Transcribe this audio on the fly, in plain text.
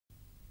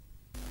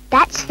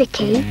That's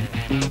Vicky.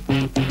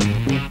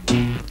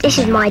 This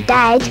is my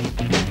dad.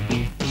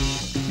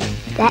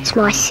 That's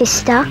my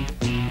sister.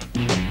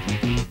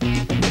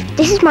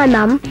 This is my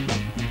mum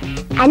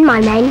and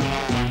my nan.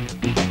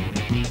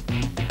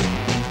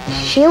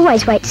 She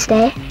always waits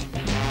there.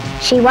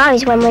 She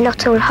worries when we're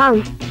not all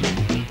home.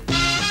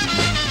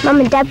 Mum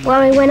and Dad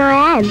worry when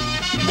I am.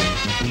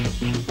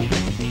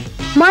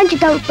 Mind you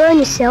don't burn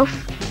yourself.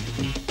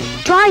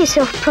 Dry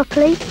yourself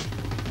properly.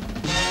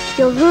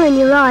 You'll ruin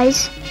your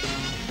eyes.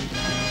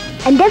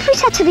 And every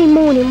Saturday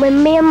morning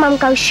when me and Mum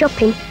go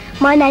shopping,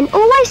 my nan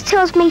always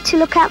tells me to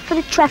look out for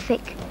the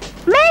traffic.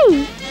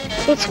 Me?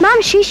 It's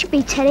Mum she should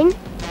be telling.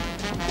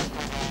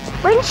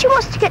 When she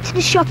wants to get to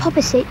the shop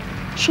opposite,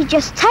 she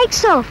just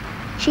takes off.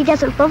 She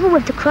doesn't bother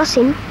with the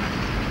crossing.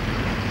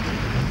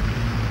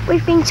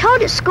 We've been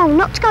told at school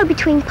not to go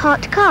between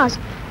parked cars,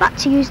 but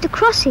to use the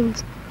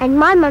crossings. And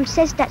my mum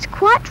says that's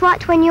quite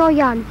right when you're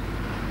young.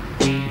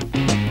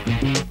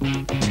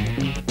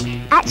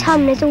 At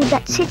home there's all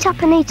that sit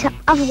up and eat up,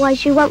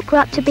 otherwise you won't grow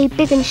up to be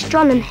big and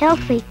strong and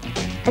healthy.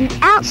 And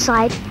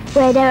outside,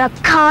 where there are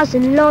cars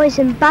and lorries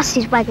and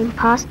buses wagging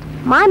past,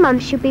 my mum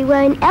should be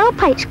wearing L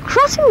plates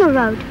crossing the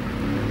road.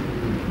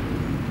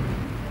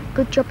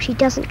 Good job she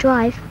doesn't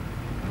drive.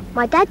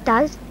 My dad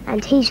does,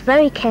 and he's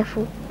very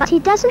careful, but he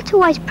doesn't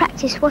always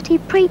practice what he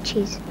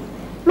preaches.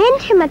 Me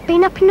and him had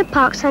been up in the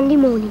park Sunday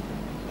morning.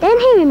 Then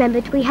he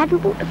remembered we hadn't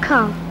bought a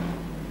car.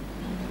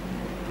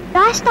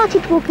 I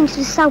started walking to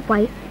the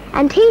subway,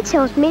 and he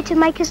tells me to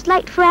make us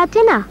late for our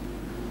dinner.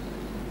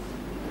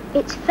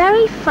 It's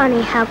very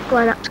funny how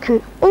grown-ups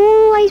can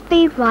always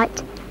be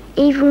right,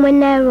 even when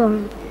they're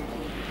wrong.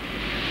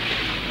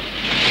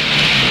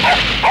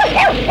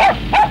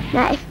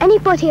 Now, if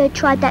anybody had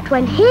tried that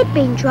when he'd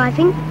been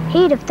driving,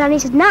 he'd have done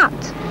his nut.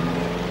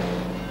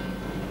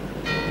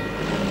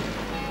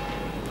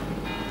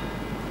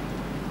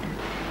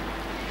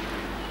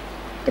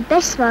 The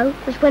best, though,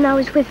 was when I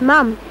was with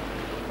Mum.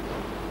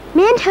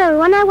 Me and her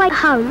were on our way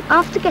home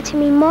after getting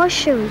me more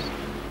shoes.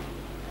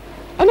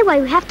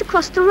 Anyway, we have to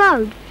cross the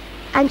road,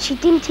 and she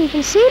didn't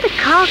even see the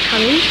car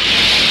coming.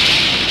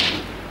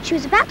 She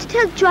was about to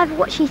tell the driver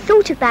what she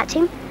thought about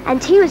him,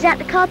 and he was out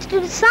the car to do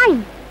the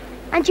same.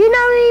 And you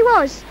know who he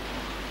was?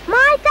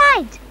 My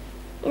dad!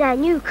 In our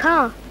new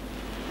car.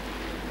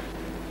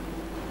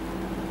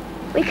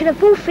 We could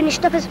have all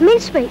finished up as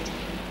mincemeat.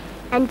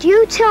 And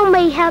you tell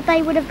me how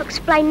they would have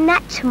explained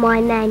that to my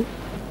nan.